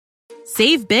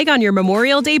Save big on your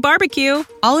Memorial Day barbecue,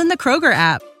 all in the Kroger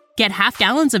app. Get half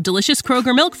gallons of delicious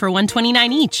Kroger milk for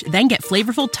 $1.29 each. Then get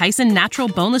flavorful Tyson natural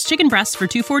boneless chicken breasts for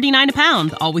 $2.49 a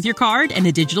pound, all with your card and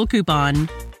a digital coupon.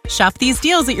 Shop these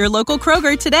deals at your local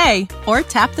Kroger today, or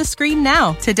tap the screen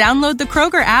now to download the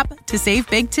Kroger app to save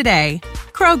big today.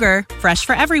 Kroger, fresh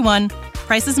for everyone.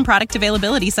 Prices and product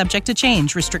availability subject to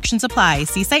change. Restrictions apply.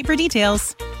 See site for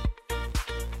details.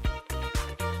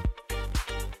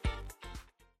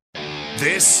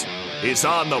 This is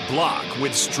On the Block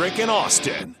with Strick and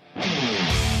Austin.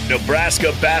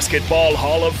 Nebraska Basketball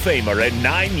Hall of Famer and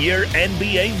 9-year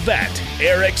NBA vet,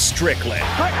 Eric Strickland.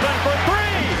 Strickland for three!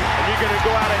 And you're going to go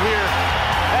out of here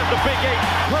as the Big 8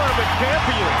 tournament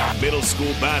champion. Middle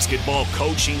school basketball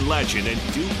coaching legend and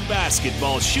Duke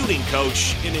basketball shooting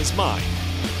coach in his mind,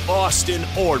 Austin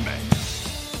Orman.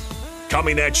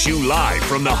 Coming at you live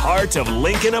from the heart of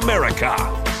Lincoln, America.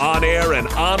 On air and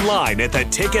online at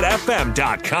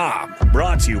theticketfm.com.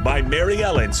 Brought to you by Mary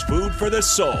Ellen's Food for the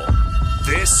Soul.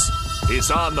 This is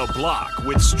On the Block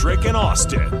with Strick and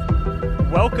Austin.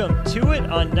 Welcome to it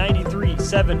on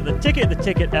 93.7 The Ticket,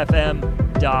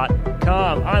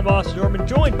 theticketfm.com. I'm Austin Orman,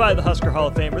 joined by the Husker Hall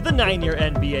of Famer, the 9-year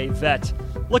NBA vet,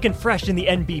 looking fresh in the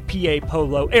NBPA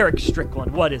polo, Eric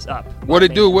Strickland. What is up? What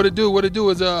it do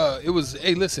is, it was,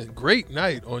 hey, listen, great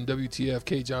night on WTF.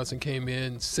 Kate Johnson came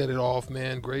in, set it off,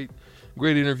 man. Great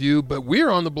interview. But we're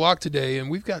on the block today,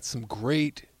 and we've got some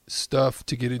great stuff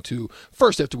to get into.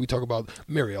 First, after we talk about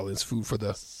Mary Ellen's Food for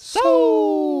the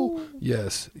Soul.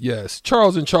 Yes.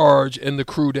 Charles in Charge and the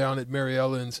crew down at Mary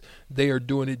Ellen's, they are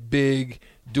doing it big,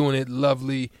 doing it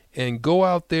lovely, and go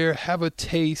out there, have a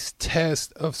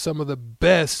test of some of the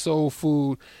best soul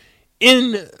food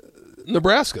in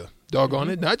Nebraska. Doggone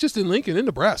it. Not just in Lincoln, in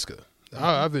Nebraska,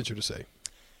 I venture to say.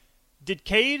 Did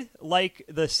Cade like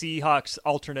the Seahawks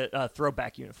alternate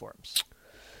throwback uniforms?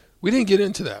 We didn't get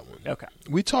into that one. Okay.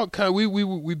 We talked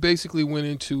we basically went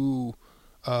into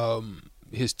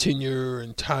his tenure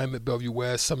and time at Bellevue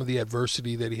West, some of the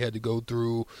adversity that he had to go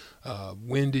through.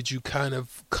 When did you kind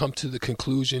of come to the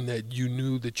conclusion that you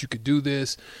knew that you could do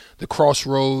this? The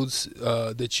crossroads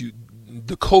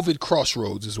the COVID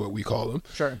crossroads is what we call them.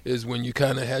 Sure. Is when you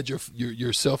kind of had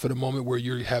yourself at a moment where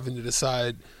you're having to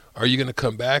decide, are you going to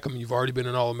come back? I mean, you've already been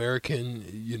an All-American.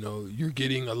 You know, you're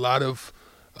getting a lot of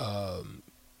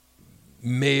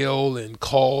mail and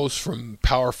calls from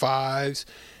Power Fives,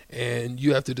 and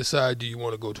you have to decide, do you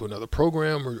want to go to another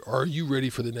program, or are you ready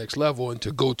for the next level and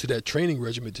to go to that training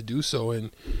regimen to do so,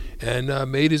 and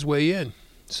made his way in.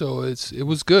 So it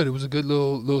was good. It was a good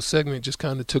little segment. Just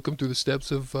kind of took him through the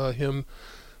steps of him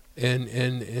and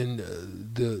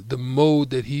the mode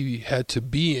that he had to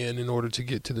be in order to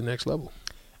get to the next level.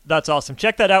 That's awesome.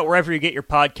 Check that out wherever you get your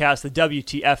podcast, the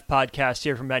WTF podcast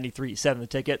here from 93.7 The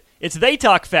Ticket. It's They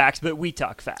Talk Facts, but we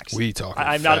talk facts.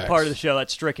 I'm not a part of the show.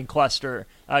 That's Strick and Cluster.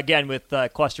 Again, with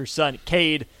Cluster's son,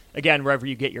 Cade. Again, wherever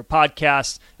you get your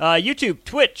podcasts. YouTube,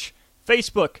 Twitch,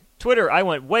 Facebook, Twitter. I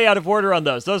went way out of order on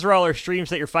those. Those are all our streams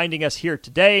that you're finding us here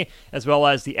today, as well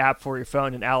as the app for your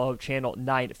phone and Allo Channel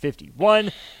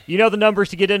 951. You know the numbers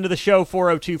to get into the show,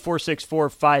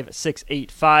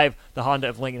 402-464-5685, the Honda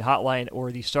of Lincoln hotline,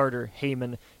 or the Starter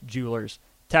Heyman Jewelers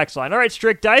text line. All right,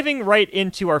 Strick, diving right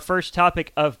into our first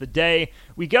topic of the day,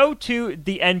 we go to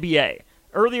the NBA.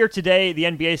 Earlier today, the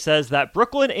NBA says that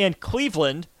Brooklyn and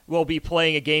Cleveland will be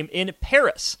playing a game in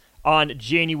Paris on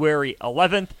January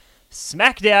 11th.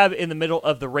 Smack dab in the middle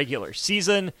of the regular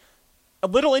season. A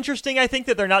little interesting, I think,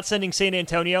 that they're not sending San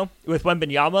Antonio with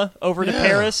Wembanyama over to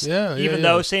Paris, even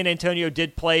though San Antonio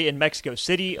did play in Mexico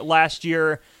City last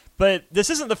year. But this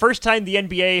isn't the first time the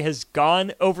NBA has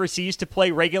gone overseas to play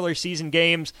regular season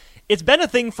games. It's been a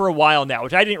thing for a while now,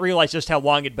 which I didn't realize just how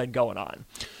long it'd been going on.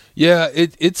 Yeah,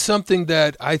 it's something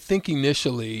that I think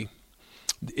initially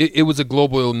it was a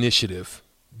global initiative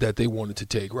that they wanted to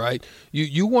take, right?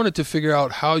 You wanted to figure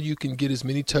out how you can get as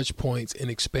many touch points and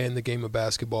expand the game of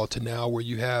basketball to now where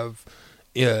you have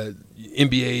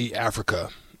NBA Africa,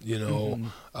 you know.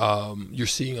 You're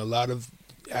seeing a lot of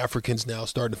Africans now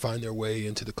starting to find their way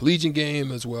into the collegiate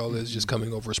game as well as just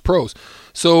coming over as pros.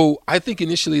 So I think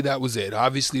initially that was it.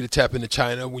 Obviously to tap into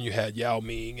China when you had Yao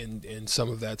Ming and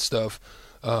some of that stuff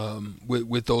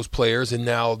with those players, and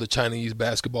now the Chinese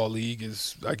Basketball League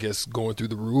is, I guess, going through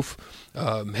the roof.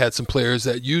 Had some players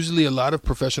that usually a lot of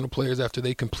professional players, after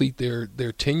they complete their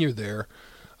tenure there,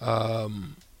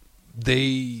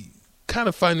 they kind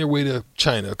of find their way to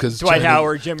China because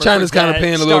China's kind of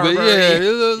paying a little bit, a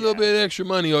little bit extra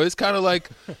money. Or it's kind of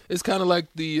like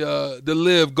the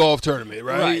Live Golf Tournament,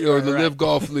 right? Or the Live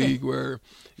Golf League, where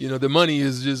The money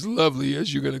is just lovely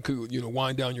as you're going to,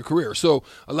 wind down your career. So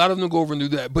a lot of them go over and do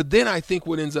that. But then I think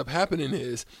what ends up happening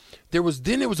is there was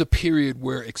a period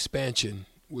where expansion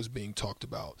was being talked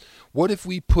about. What if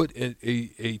we put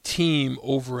a team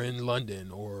over in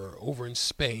London or over in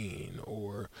Spain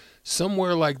or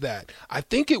somewhere like that? I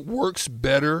think it works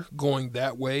better going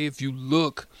that way. If you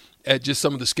look at just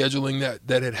some of the scheduling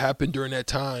that had happened during that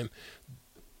time,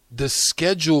 the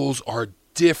schedules are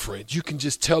different. You can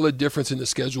just tell a difference in the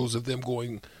schedules of them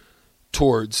going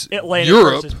towards Atlantic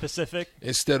Europe versus Pacific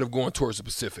instead of going towards the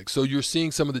Pacific. So you're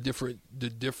seeing some of the different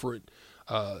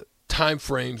time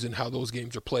frames and how those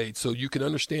games are played. So you can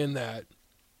understand that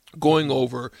going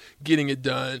over, getting it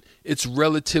done. It's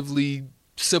relatively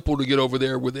simple to get over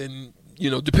there within,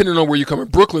 depending on where you're coming.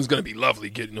 Brooklyn's going to be lovely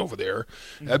getting over there.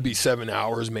 That'd be 7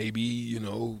 hours, maybe,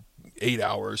 8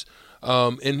 hours.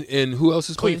 And who else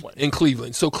is playing? Cleveland. In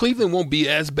Cleveland. So Cleveland won't be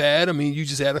as bad. I mean, you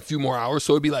just add a few more hours,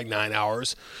 so it'd be like 9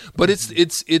 hours. But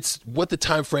it's what the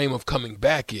time frame of coming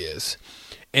back is.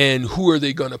 And who are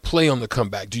they going to play on the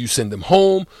comeback? Do you send them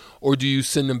home or do you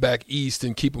send them back east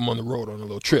and keep them on the road on a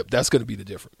little trip? That's going to be the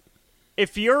difference.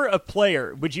 If you're a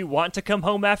player, would you want to come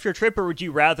home after a trip, or would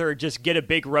you rather just get a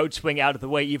big road swing out of the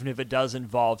way, even if it does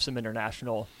involve some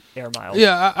international air miles?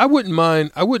 Yeah, I wouldn't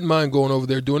mind. I wouldn't mind going over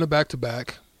there, doing a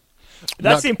back-to-back.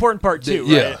 That's the important part too,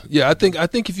 yeah, right? Yeah. I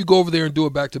think if you go over there and do a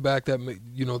back-to-back,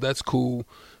 that's cool,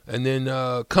 and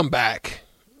then come back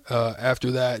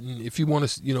after that. And if you want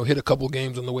to, hit a couple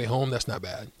games on the way home, that's not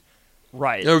bad.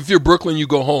 Right. If you're Brooklyn, you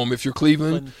go home. If you're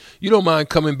Cleveland, you don't mind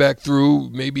coming back through,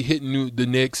 maybe hitting the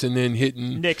Knicks and then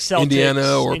hitting Knicks, Celtics,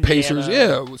 Indiana or Pacers.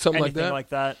 Yeah, something anything like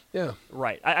that. Yeah.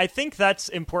 Right. I think that's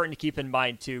important to keep in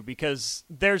mind, too, because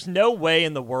there's no way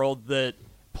in the world that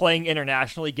playing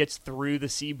internationally gets through the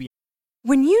CBA.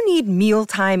 When you need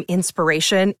mealtime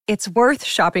inspiration, it's worth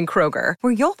shopping Kroger,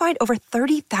 where you'll find over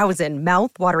 30,000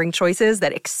 mouth-watering choices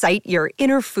that excite your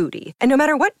inner foodie. And no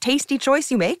matter what tasty choice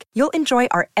you make, you'll enjoy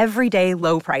our everyday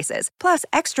low prices, plus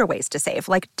extra ways to save,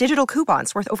 like digital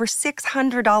coupons worth over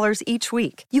 $600 each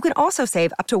week. You can also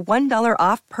save up to $1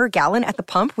 off per gallon at the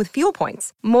pump with fuel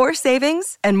points. More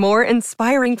savings and more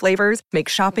inspiring flavors make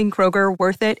shopping Kroger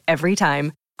worth it every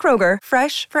time. Kroger,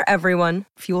 fresh for everyone.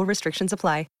 Fuel restrictions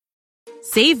apply.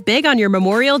 Save big on your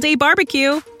Memorial Day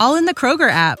barbecue, all in the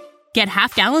Kroger app. Get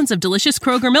half gallons of delicious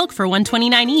Kroger milk for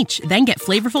 $1.29 each. Then get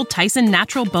flavorful Tyson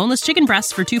natural boneless chicken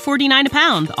breasts for $2.49 a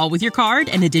pound, all with your card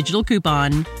and a digital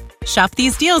coupon. Shop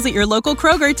these deals at your local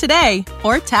Kroger today,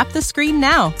 or tap the screen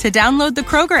now to download the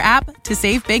Kroger app to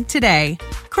save big today.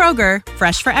 Kroger,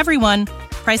 fresh for everyone.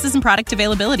 Prices and product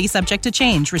availability subject to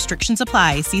change. Restrictions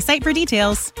apply. See site for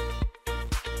details.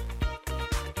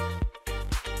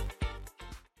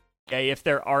 If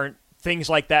there aren't things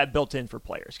like that built in for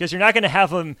players, because you're not going to have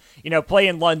them, play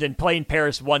in London, play in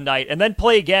Paris one night, and then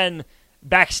play again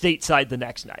back stateside the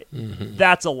next night. Mm-hmm.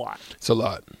 That's a lot. It's a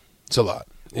lot.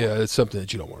 Yeah, it's something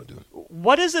that you don't want to do.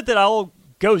 What is it that all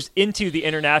goes into the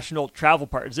international travel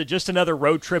part? Is it just another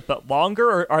road trip but longer,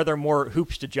 or are there more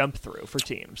hoops to jump through for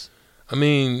teams? I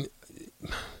mean,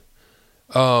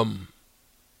 one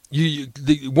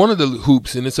of the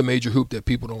hoops, and it's a major hoop that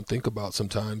people don't think about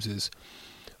sometimes, is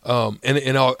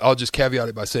and I'll just caveat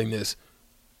it by saying this.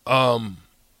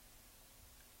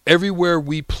 Everywhere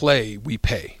we play, we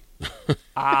pay.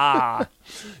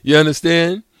 You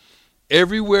understand?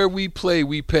 Everywhere we play,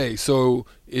 we pay. So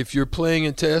if you're playing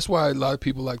in Texas, that's why a lot of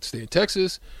people like to stay in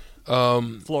Texas.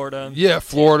 Florida. Yeah,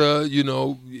 Florida,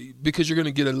 because you're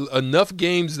going to get enough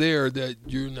games there that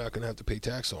you're not going to have to pay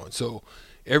tax on. So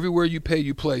everywhere you pay,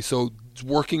 you play. So it's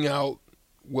working out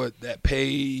what that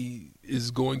pay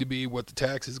is going to be, what the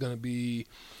tax is going to be,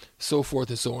 so forth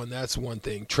and so on. That's one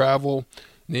thing. Travel.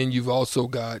 Then you've also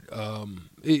got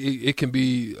it can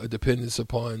be a dependence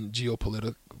upon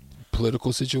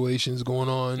geopolitical situations going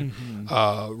on.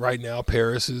 Mm-hmm. Right now,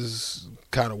 Paris is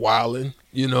kind of wilding,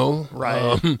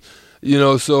 Right.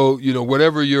 So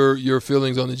whatever your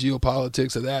feelings on the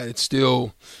geopolitics of that, it's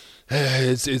still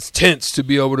it's tense to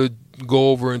be able to go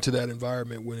over into that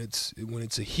environment when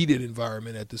it's a heated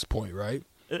environment at this point, right?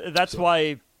 That's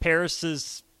why Paris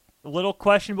is a little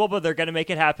questionable, but they're going to make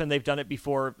it happen. They've done it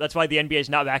before. That's why the NBA is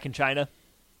not back in China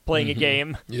playing a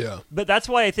game. Yeah. But that's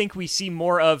why I think we see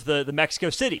more of the Mexico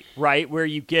City, right, where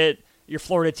you get your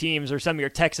Florida teams or some of your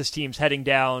Texas teams heading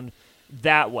down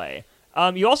that way.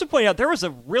 You also pointed out there was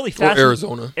a really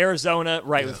fascinating... Arizona,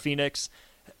 right, with Phoenix.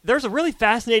 There's a really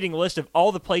fascinating list of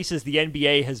all the places the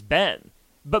NBA has been,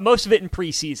 but most of it in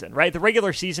preseason, right? The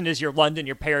regular season is your London,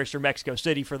 your Paris, your Mexico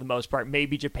City for the most part,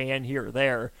 maybe Japan here or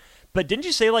there. But didn't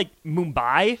you say like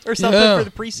Mumbai or something for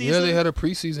the preseason? Yeah, they had a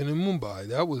preseason in Mumbai.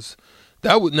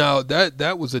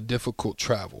 That was a difficult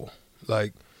travel.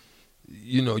 Like,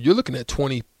 you know, you're looking at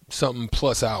 20-something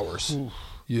plus hours. Ooh.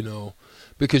 You know,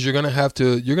 because you're gonna have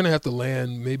to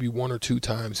land maybe 1 or 2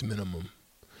 times minimum.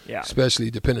 Yeah.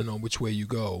 Especially depending on which way you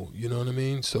go. You know what I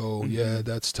mean? So yeah,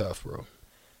 that's tough, bro.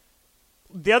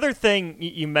 The other thing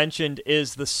you mentioned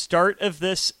is the start of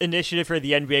this initiative for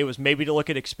the NBA was maybe to look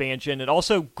at expansion and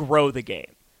also grow the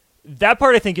game. That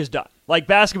part I think is done. Like,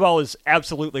 basketball is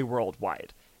absolutely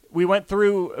worldwide. We went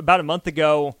through about a month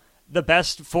ago the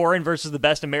best foreign versus the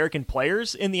best American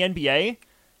players in the NBA.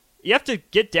 You have to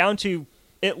get down to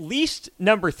at least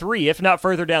number 3, if not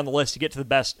further down the list, to get to the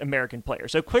best American player.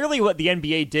 So clearly what the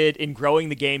NBA did in growing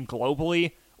the game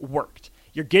globally worked.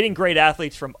 You're getting great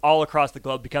athletes from all across the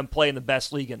globe to come play in the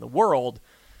best league in the world.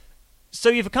 So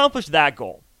you've accomplished that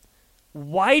goal.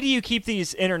 Why do you keep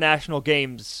these international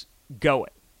games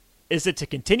going? Is it to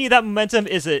continue that momentum?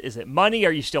 Is it money?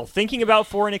 Are you still thinking about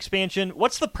foreign expansion?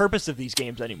 What's the purpose of these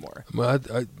games anymore? Well,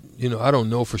 I don't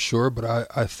know for sure, but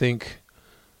I think,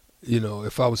 you know,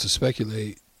 if I was to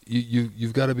speculate,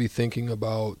 you've got to be thinking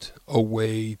about a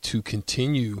way to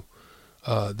continue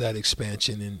that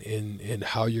expansion and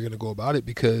how you're going to go about it,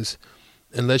 because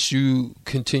unless you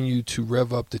continue to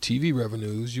rev up the TV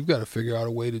revenues, you've got to figure out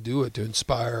a way to do it to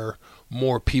inspire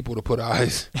more people to put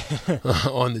eyes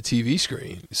on the TV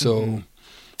screen. So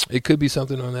it could be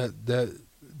something on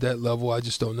that level. I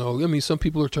just don't know. I mean, some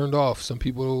people are turned off. Some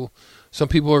people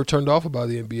are turned off about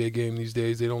the NBA game these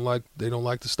days. They don't like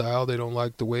the style. They don't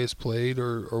like the way it's played,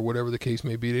 or whatever the case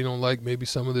may be. They don't like maybe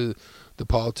some of the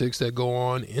politics that go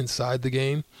on inside the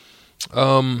game.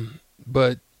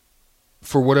 But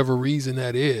for whatever reason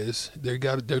that is, they're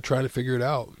trying to figure it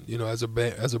out, you know, as a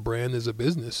brand, as a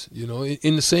business, you know,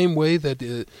 in the same way that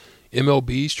the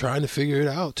MLB's trying to figure it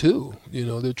out too. You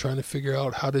know, they're trying to figure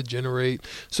out how to generate,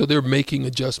 so they're making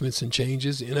adjustments and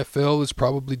changes. NFL has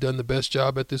probably done the best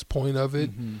job at this point of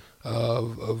it,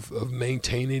 of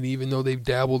maintaining, even though they've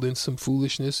dabbled in some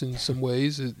foolishness in some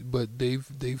ways, but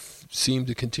they've seemed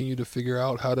to continue to figure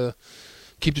out how to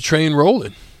keep the train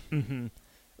rolling. Mm-hmm.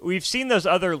 We've seen those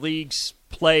other leagues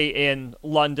play in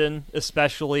London,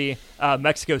 especially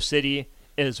Mexico City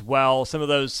as well. Some of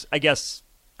those, I guess,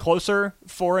 closer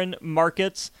foreign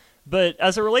markets. But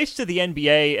as it relates to the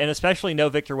NBA, and especially no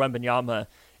Victor Wembanyama,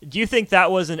 do you think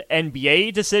that was an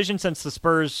NBA decision since the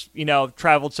Spurs, you know,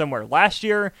 traveled somewhere last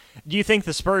year? Do you think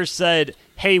the Spurs said,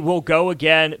 hey, we'll go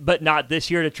again, but not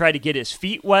this year, to try to get his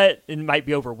feet wet? It might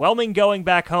be overwhelming going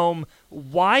back home.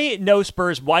 Why no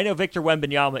Spurs? Why no Victor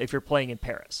Wembanyama if you're playing in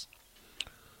Paris?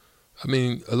 I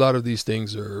mean, a lot of these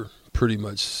things are pretty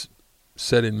much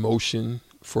set in motion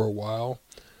for a while.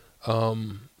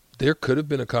 There could have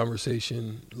been a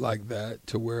conversation like that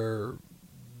to where,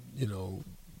 you know,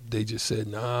 they just said,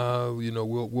 nah, you know,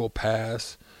 we'll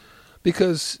pass,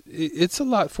 because it's a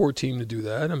lot for a team to do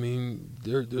that. I mean,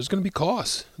 there's going to be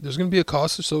costs. There's going to be a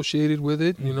cost associated with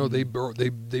it. You know, they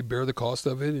bear the cost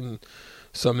of it in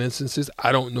some instances.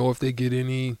 I don't know if they get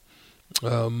any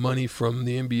money from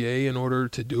the NBA in order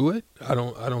to do it. I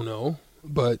don't know,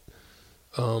 but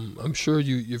I'm sure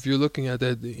if you're looking at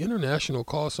that, the international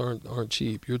costs aren't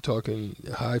cheap. You're talking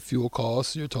high fuel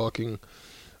costs. You're talking,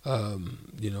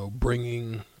 you know,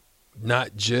 bringing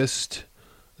not just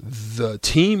the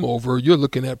team over. You're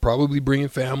looking at probably bringing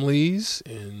families,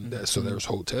 and so there's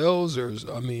hotels. There's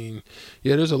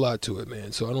a lot to it,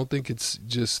 man. So I don't think it's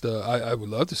just. I would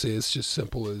love to say it's just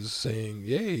simple as saying,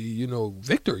 "Yay, you know,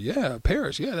 Victor, yeah,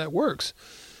 Paris, yeah, that works."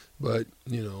 But,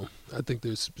 you know, I think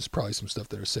there's probably some stuff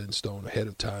that are set in stone ahead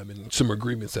of time and some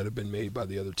agreements that have been made by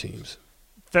the other teams.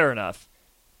 Fair enough.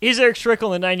 He's Eric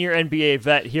Strickland, the 9-year NBA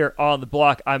vet here on The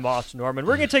Block. I'm Austin Norman.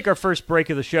 We're going to take our first break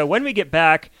of the show. When we get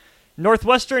back,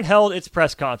 Northwestern held its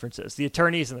press conferences. The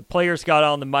attorneys and the players got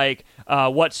on the mic.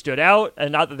 What stood out,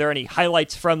 and not that there are any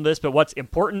highlights from this, but what's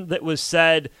important that was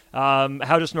said.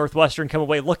 How does Northwestern come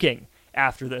away looking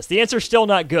after this? The answer's still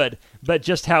not good, but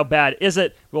just how bad is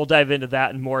it? We'll dive into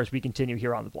that and more as we continue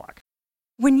here on The Block.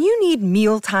 When you need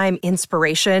mealtime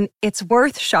inspiration, it's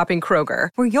worth shopping Kroger,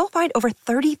 where you'll find over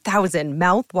 30,000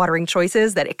 mouth-watering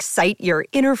choices that excite your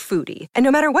inner foodie. And no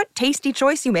matter what tasty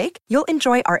choice you make, you'll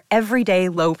enjoy our everyday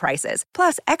low prices,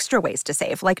 plus extra ways to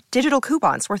save, like digital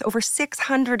coupons worth over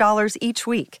 $600 each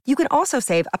week. You can also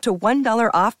save up to $1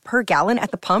 off per gallon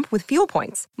at the pump with fuel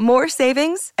points. More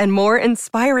savings and more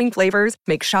inspiring flavors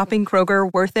make shopping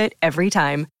Kroger worth it every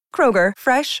time. Kroger,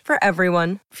 fresh for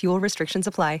everyone. Fuel restrictions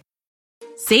apply.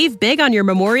 Save big on your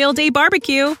Memorial Day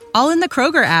barbecue, all in the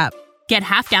Kroger app. Get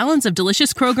half gallons of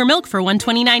delicious Kroger milk for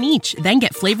 $1.29 each. Then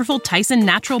get flavorful Tyson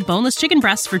natural boneless chicken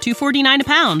breasts for $2.49 a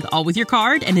pound, all with your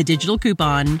card and a digital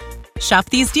coupon. Shop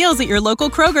these deals at your local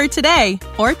Kroger today,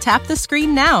 or tap the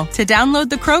screen now to download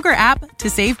the Kroger app to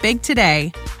save big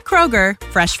today. Kroger,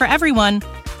 fresh for everyone.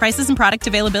 Prices and product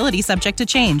availability subject to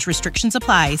change. Restrictions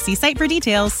apply. See site for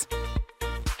details.